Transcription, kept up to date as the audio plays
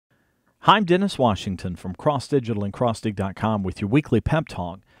Hi, I'm Dennis Washington from CrossDigital and CrossDig.com with your weekly pep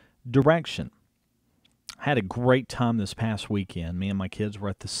talk, Direction. Had a great time this past weekend. Me and my kids were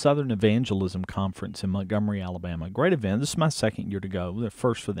at the Southern Evangelism Conference in Montgomery, Alabama. Great event. This is my second year to go, the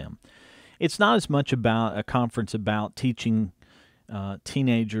first for them. It's not as much about a conference about teaching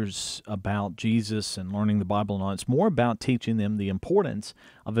teenagers about Jesus and learning the Bible and all. It's more about teaching them the importance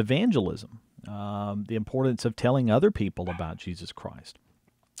of evangelism, the importance of telling other people about Jesus Christ.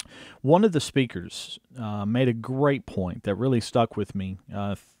 One of the speakers made a great point that really stuck with me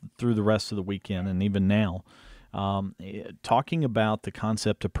through the rest of the weekend and even now, talking about the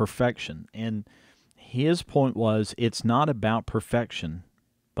concept of perfection. And his point was, it's not about perfection,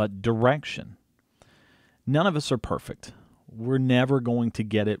 but direction. None of us are perfect. We're never going to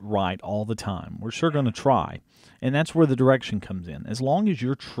get it right all the time. We're sure going to try. And that's where the direction comes in. As long as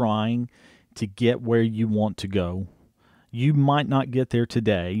you're trying to get where you want to go, you might not get there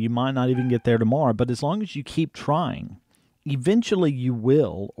today. You might not even get there tomorrow. But as long as you keep trying, eventually you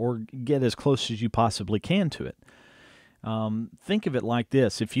will, or get as close as you possibly can to it. Think of it like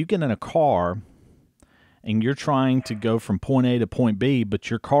this. If you get in a car and you're trying to go from point A to point B, but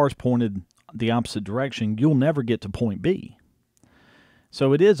your car's pointed the opposite direction, you'll never get to point B.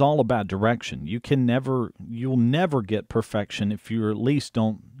 So it is all about direction. You'll never get perfection if you at least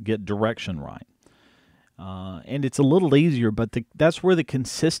don't get direction right. And it's a little easier, but that's where the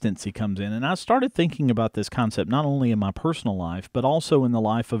consistency comes in. And I started thinking about this concept not only in my personal life, but also in the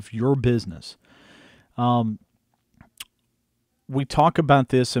life of your business. We talk about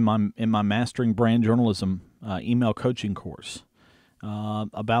this in my Mastering Brand Journalism email coaching course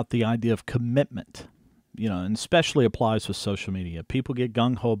about the idea of commitment. And especially applies with social media. People get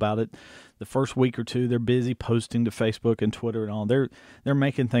gung-ho about it. The first week or two, they're busy posting to Facebook and Twitter and all. They're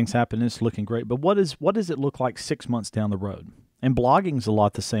making things happen. It's looking great. But what does it look like 6 months down the road? And blogging's a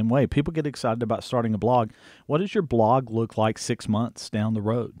lot the same way. People get excited about starting a blog. What does your blog look like 6 months down the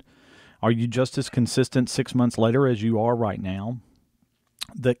road? Are you just as consistent 6 months later as you are right now?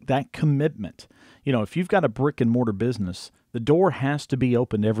 That commitment. If you've got a brick and mortar business, the door has to be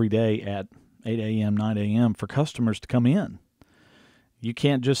opened every day at 8 a.m., 9 a.m. for customers to come in. You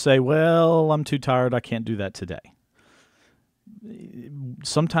can't just say, well, I'm too tired, I can't do that today.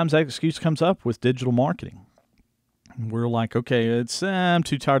 Sometimes that excuse comes up with digital marketing. We're like, okay, I'm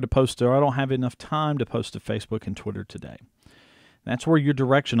too tired to post, or I don't have enough time to post to Facebook and Twitter today. That's where your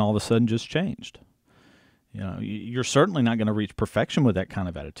direction all of a sudden just changed. You're certainly not going to reach perfection with that kind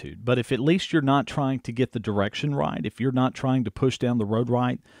of attitude. But if at least you're not trying to get the direction right, if you're not trying to push down the road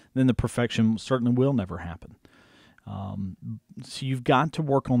right, then the perfection certainly will never happen. So you've got to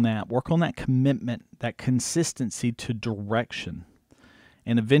work on that commitment, that consistency to direction.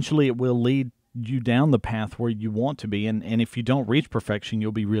 And eventually it will lead you down the path where you want to be. And if you don't reach perfection,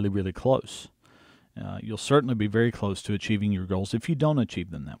 you'll be really, really close. You'll certainly be very close to achieving your goals if you don't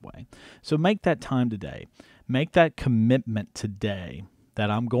achieve them that way. So make that time today. Make that commitment today that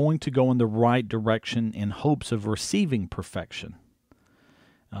I'm going to go in the right direction in hopes of receiving perfection.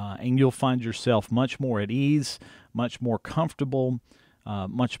 And you'll find yourself much more at ease, much more comfortable,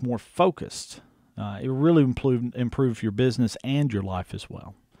 much more focused. It will really improve your business and your life as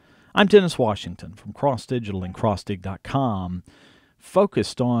well. I'm Dennis Washington from CrossDigital and CrossDig.com,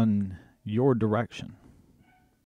 focused on your direction.